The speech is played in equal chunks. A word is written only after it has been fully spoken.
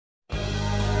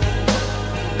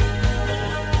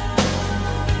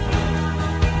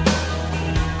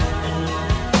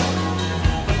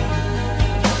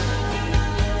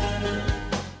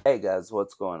Hey guys,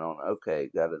 what's going on? Okay,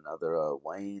 got another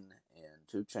Wayne and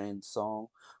Two Chainz song.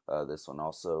 This one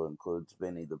also includes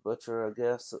Benny the Butcher, I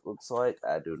guess it looks like.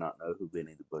 I do not know who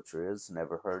Benny the Butcher is,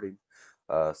 never heard him.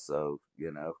 I've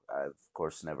of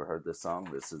course never heard this song.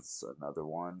 This is another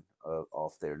one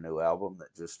off their new album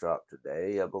that just dropped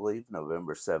today, I believe,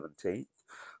 November 17th.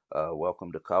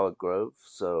 Welcome to College Grove.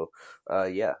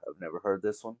 Yeah, I've never heard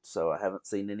this one, so I haven't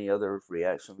seen any other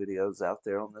reaction videos out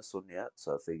there on this one yet.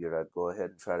 So I figured I'd go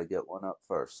ahead and try to get one up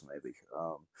first, maybe,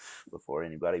 before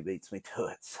anybody beats me to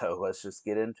it. So let's just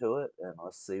get into it and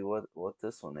let's see what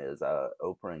this one is.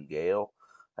 Oprah and Gayle.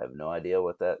 I have no idea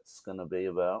what that's gonna be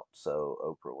about. So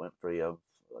Oprah Winfrey,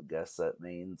 I guess that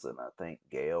means, and I think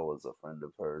Gayle was a friend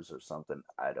of hers or something.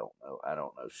 I don't know. I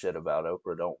don't know shit about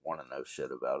Oprah. Don't want to know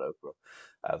shit about Oprah.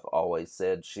 I've always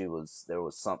said there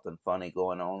was something funny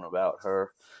going on about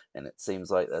her, and it seems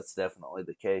like that's definitely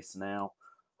the case now.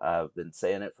 I've been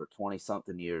saying it for 20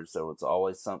 something years. There was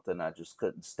always something I just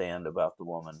couldn't stand about the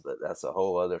woman, but that's a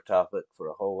whole other topic for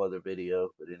a whole other video.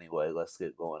 But anyway, let's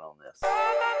get going on this.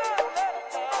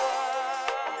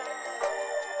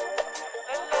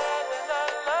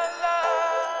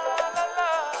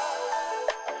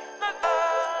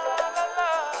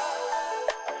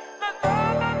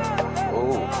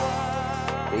 Oh,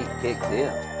 beat kicked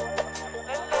in.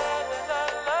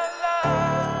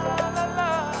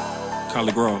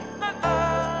 College Grove.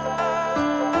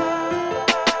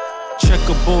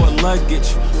 Checkerboard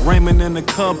luggage, Raymond in the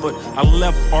cupboard. I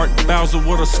left Art Bowser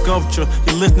with a sculpture.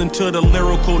 You're listening to the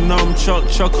lyrical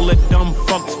numchuck, chuckle at dumb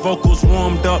fucks, vocals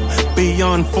warmed up,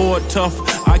 beyond Ford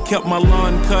tough. I kept my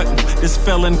lawn cut, this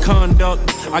felon conduct.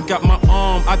 I got my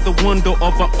arm out the window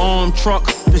of an armed truck.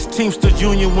 This Teamsters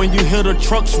Union when you hear the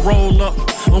trucks roll up.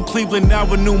 On Cleveland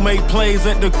Avenue, made plays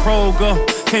at the Kroger.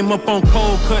 Came up on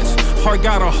cold cuts, heart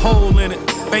got a hole in it.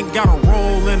 Bank got a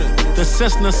roll in it. The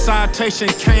Cessna Citation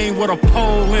came with a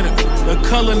pole in it. The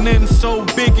coloring so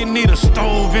big it need a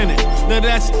stove in it. Now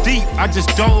that's deep, I just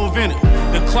dove in it.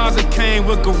 The closet came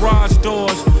with garage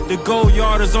doors. The go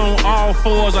yard is on all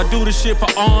fours. I do this shit for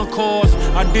encores.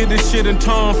 I did this shit in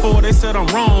Tom Ford. They said I'm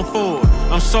wrong for it.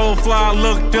 I'm so fly, I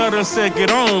looked up and said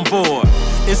get on board.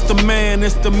 It's the man,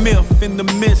 it's the myth in the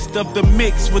midst of the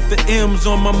mix with the M's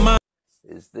on my mind.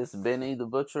 Is this Benny the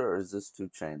Butcher or is this Two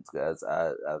Chainz, guys?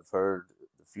 I've heard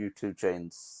a few Two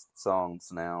Chainz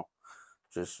songs now,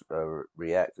 just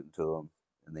reacting to them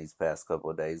in these past couple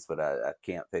of days, but I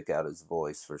can't pick out his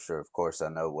voice for sure. Of course, I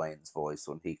know Wayne's voice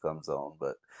when he comes on,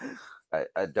 but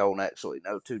I don't actually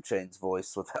know Two Chainz'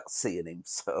 voice without seeing him,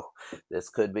 so this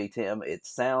could be Tim. It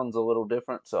sounds a little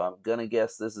different, so I'm gonna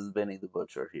guess this is Benny the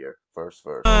Butcher here. First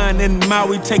verse. In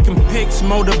Maui taking pics,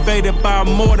 motivated by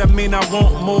more. That mean I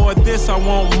want more of this, I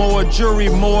want more jewelry,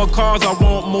 more cars, I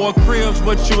want more cribs.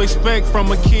 What you expect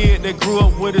from a kid that grew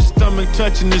up with his stomach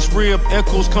touching his rib,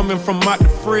 echoes coming from out the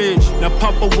fridge. Now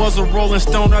Papa was a Rolling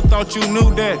Stone, I thought you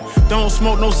knew that. Don't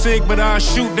smoke no cig, but I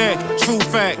shoot that, true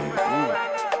fact.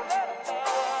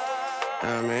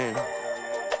 I mean,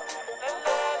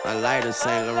 my lighter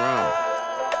Saint Laurent.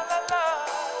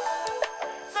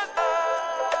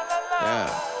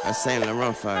 Yeah, that's Saint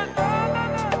Laurent for you.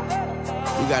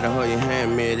 You gotta hold your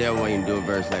hand mid there when you do a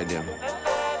verse like that.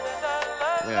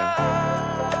 Yeah.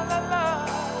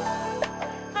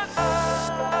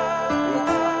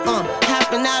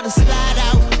 Hopping out a slide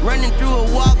out, running through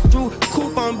a walk-through,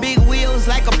 coupe on big wheels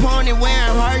like a pony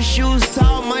wearing horseshoes.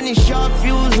 Tall money, short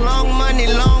fuse, long money,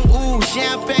 long ooh.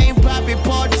 Champagne poppy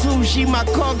part 2, she my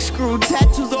corkscrew.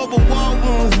 Tattoos over wall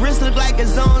wounds, wrist look like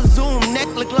it's on Zoom. Neck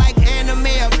look like anime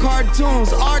or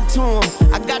cartoons, art to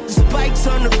 'em. I got the spikes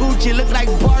on the Gucci, look like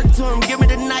Bart to 'em. Give me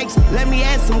the Nikes, let me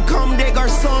add some Comme des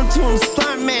Garçons to 'em.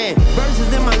 Stuntman,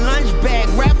 verses in my lunch bag,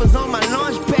 rappers on my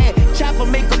launch pad. Chopper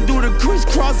make 'em do the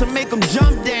crisscross and make 'em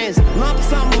jump dance. Lump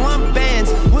sum, lump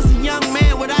bands. What's a young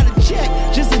man without a check?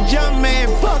 Just a jump man.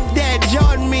 Fuck that,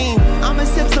 Jordan mean. I'ma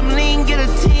sip some lean, get a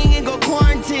ting and go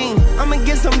quarantine. I'ma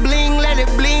get some bling, let it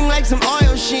bling like some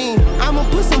oil sheen. I'ma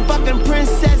put some fucking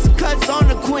princess cuts on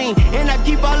the queen. And I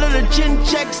keep all of the chin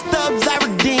check stubs I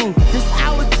redeem. This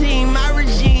our team, my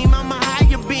regime. I'm a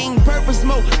higher being. Purple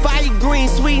smoke, fire green,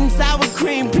 sweet and sour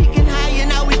cream. Peaking higher,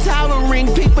 now we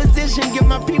towering. Peak position, give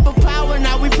my people power,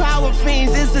 now we power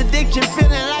fiends. It's addiction,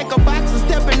 feeling like a boxer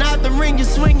stepping out the ring. You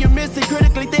swing, you miss it,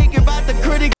 critically thinking about the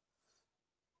critic.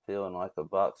 Feeling like a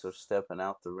boxer stepping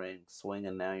out the ring,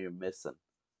 swinging, now you're missing.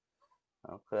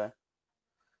 Okay.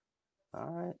 All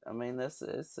right. I mean,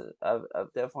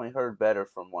 I've definitely heard better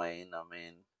from Wayne. I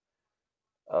mean,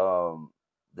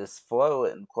 this flow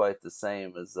isn't quite the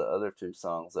same as the other two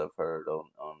songs I've heard on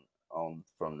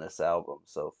from this album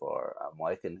so far. I'm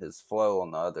liking his flow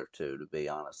on the other two, to be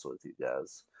honest with you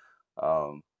guys.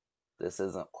 Um, this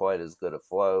isn't quite as good a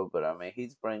flow, but I mean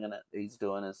he's bringing it. He's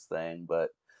doing his thing, but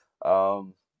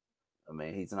um, I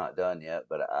mean he's not done yet.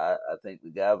 But I think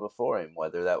the guy before him,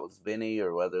 whether that was Benny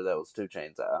or whether that was 2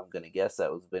 Chainz, I'm gonna guess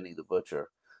that was Benny the Butcher.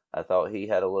 I thought he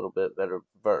had a little bit better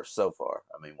verse so far.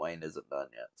 I mean Wayne isn't done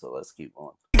yet, so let's keep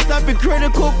going. Up in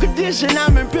critical condition,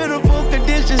 I'm in pitiful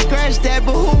condition. Scratch that,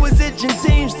 but who was itching?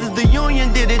 Teamsters, the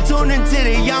union did it. Tune into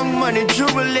the Young Money, true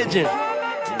religion.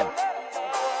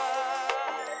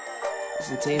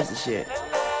 Some Teamster shit.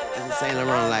 That's a Saint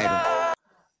Laurent lighter.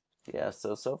 Yeah,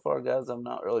 so far, guys, I'm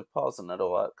not really pausing it a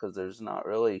lot because there's not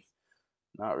really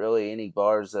any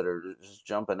bars that are just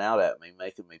jumping out at me,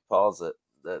 making me pause it.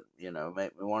 That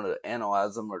make me want to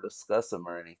analyze them or discuss them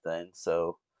or anything.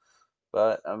 So.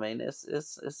 But I mean, it's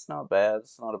not bad.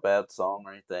 It's not a bad song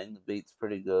or anything. The beat's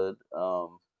pretty good.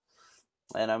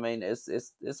 And I mean, it's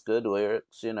good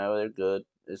lyrics. They're good.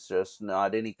 It's just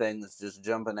not anything that's just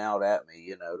jumping out at me.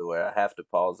 To where I have to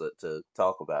pause it to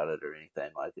talk about it or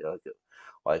anything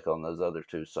like on those other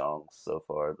two songs so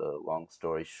far. The Long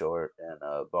Story Short and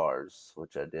Bars,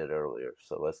 which I did earlier.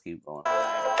 So let's keep going.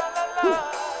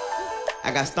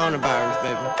 I got stoner virus,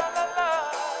 baby.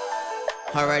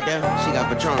 Her right there, she got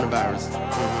Patronus virus.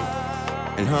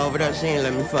 And her over there, she ain't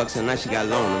let me fuck, so now she got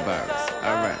loner virus.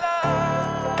 Alright.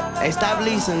 Hey, stop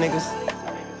leasing, niggas.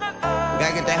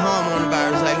 Gotta get that hormone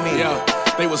virus like me. Yeah.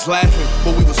 They was laughing,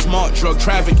 but we was smart, drug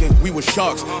trafficking, we was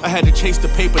sharks. I had to chase the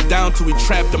paper down till we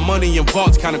trapped the money in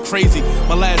vaults, kinda crazy.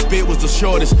 My last bit was the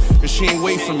shortest, and she ain't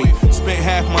wait for me. Spent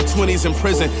half my 20s in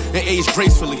prison and aged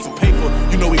gracefully for paper.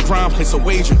 We grind, place a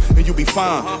wager, and you be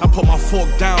fine. I put my fork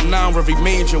down now, every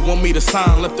major want me to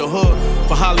sign. Left the hood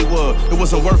for Hollywood, it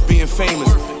wasn't worth being famous.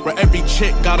 Where every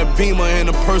chick got a Beamer and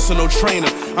a personal trainer.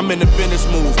 I'm in the business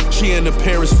move, she in the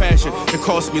Paris fashion. It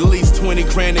cost me at least 20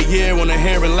 grand a year on the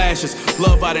hair and lashes.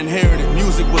 Love I'd inherited,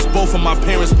 music was both of my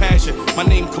parents' passion. My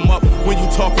name come up when you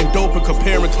talking dope and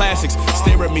comparing classics.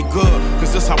 Stare at me good,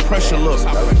 cause this how pressure looks.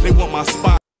 They want my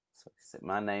spot. So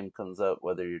my name comes up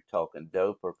whether you're talking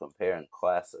dope or comparing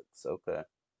classics. Okay,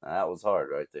 now, that was hard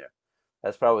right there.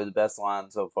 That's probably the best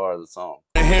line so far of the song.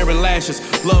 Hair and lashes,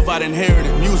 love I'd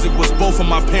inherited. Music was both of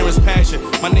my parents' passion.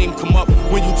 My name come up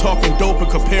when you talking dope and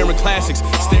comparing classics.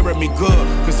 Stare at me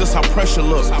good, cause this how pressure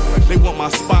looks. They want my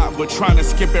spot, but trying to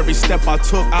skip every step I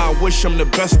took. I wish them the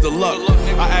best of luck.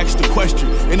 I asked the question,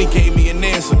 and he gave me an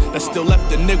answer that still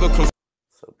left the nigga confused.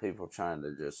 So people trying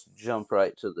to just jump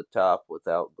right to the top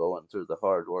without going through the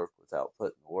hard work, without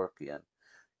putting work in,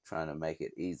 trying to make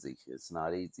it easy. It's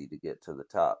not easy to get to the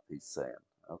top, he's saying.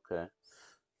 Okay.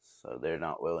 So they're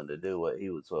not willing to do what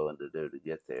he was willing to do to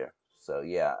get there. So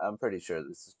yeah, I'm pretty sure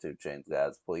this is 2 Chainz,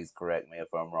 guys. Please correct me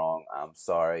if I'm wrong. I'm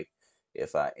sorry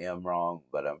if I am wrong,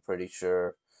 but I'm pretty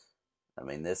sure. I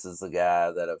mean, this is the guy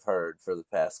that I've heard for the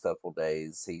past couple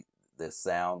days. This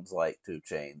sounds like 2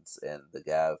 Chainz, and the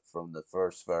guy from the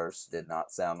first verse did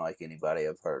not sound like anybody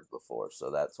I've heard before.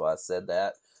 So that's why I said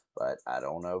that, but I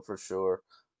don't know for sure.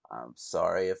 I'm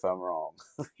sorry if I'm wrong.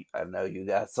 I know you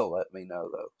guys will let me know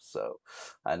though. So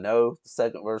I know the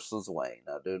second verse was Wayne.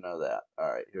 I do know that.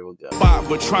 All right, here we go.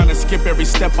 But trying to skip every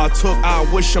step I took, I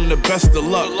wish him the best of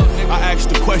luck. I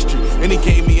asked the question, and he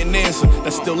gave me an answer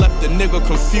that still left the nigga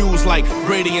confused like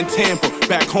Brady and Tampa.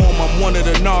 Back home, I'm one of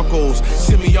the narcos,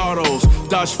 semi-autos,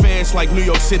 dodge fans like New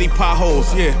York City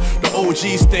potholes. Yeah, the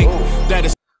OGs think that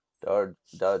is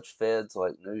Dodge feds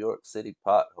like New York City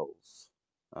potholes.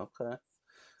 Okay.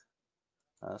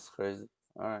 That's crazy.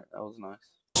 Alright, that was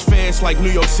nice. Fans like New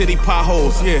York City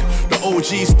potholes, yeah. The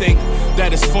OGs think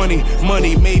that is funny.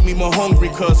 Money made me more hungry,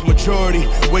 cause majority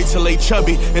wait till they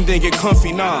chubby and then get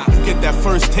comfy. Nah, you get that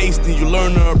first taste and you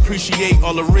learn to appreciate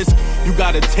all the risk you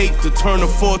gotta take to turn a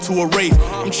four to a wraith.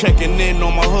 I'm checking in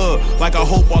on my hood like I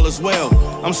hope all is well.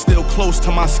 I'm still close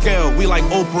to my scale. We like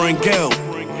Oprah and Gayle.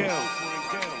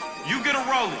 You get a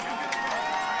rolling.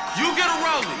 You get a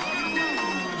rolling.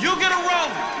 You get a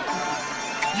rolling.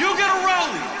 You get a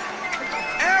rolling.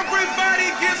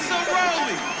 Everybody gets a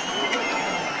rolling.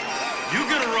 You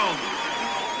get a rolling.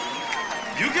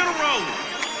 You get a rolling.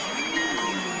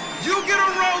 You get a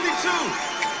rolling too.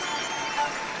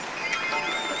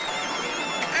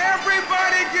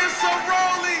 Everybody gets a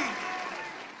rolling.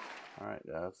 Alright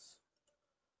guys.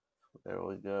 There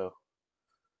we go.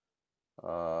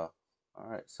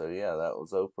 Alright, so yeah, that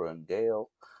was Oprah and Gayle.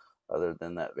 Other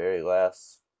than that very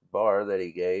last bar that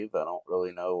he gave, I don't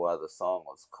really know why the song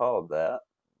was called that,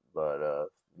 but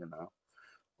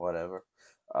whatever.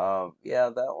 Yeah,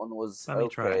 that one was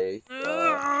okay. Don't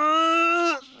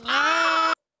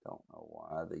know why.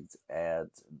 These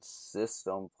ads insist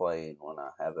on playing when I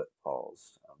have it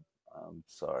paused. I'm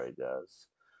sorry, guys.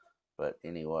 But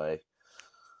anyway,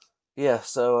 yeah,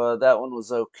 so that one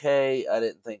was okay. I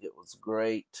didn't think it was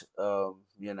great. It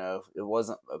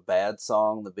wasn't a bad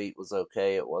song. The beat was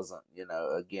okay. It wasn't,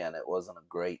 again, it wasn't a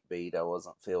great beat. I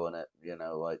wasn't feeling it,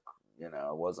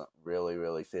 I wasn't really,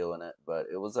 really feeling it, but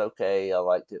it was okay. I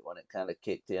liked it when it kind of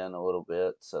kicked in a little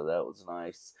bit, so that was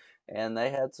nice. And they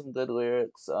had some good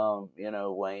lyrics.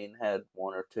 Wayne had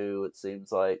one or two, it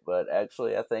seems like, but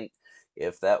actually, I think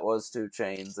if that was Two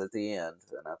Chains at the end,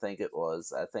 and I think it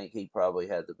was, I think he probably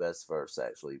had the best verse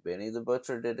actually. Benny the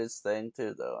Butcher did his thing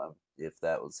too, though. If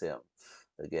that was him,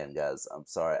 again, guys, I'm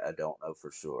sorry, I don't know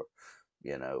for sure.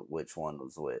 Which one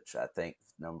was which. I think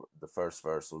the first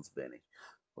verse was Benny.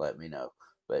 Let me know.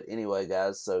 But anyway,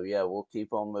 guys, so yeah, we'll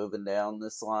keep on moving down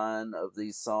this line of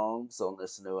these songs on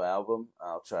this new album.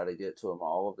 I'll try to get to them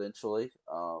all eventually.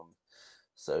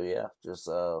 So yeah, just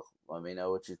let me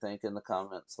know what you think in the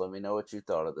comments. Let me know what you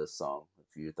thought of this song.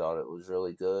 If you thought it was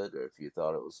really good, or if you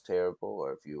thought it was terrible,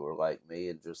 or if you were like me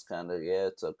and just kind of, yeah,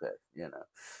 it's okay.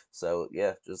 So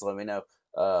yeah, just let me know.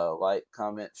 Like,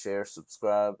 comment, share,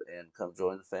 subscribe, and come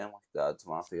join the family. God's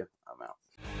Mafia. I'm out.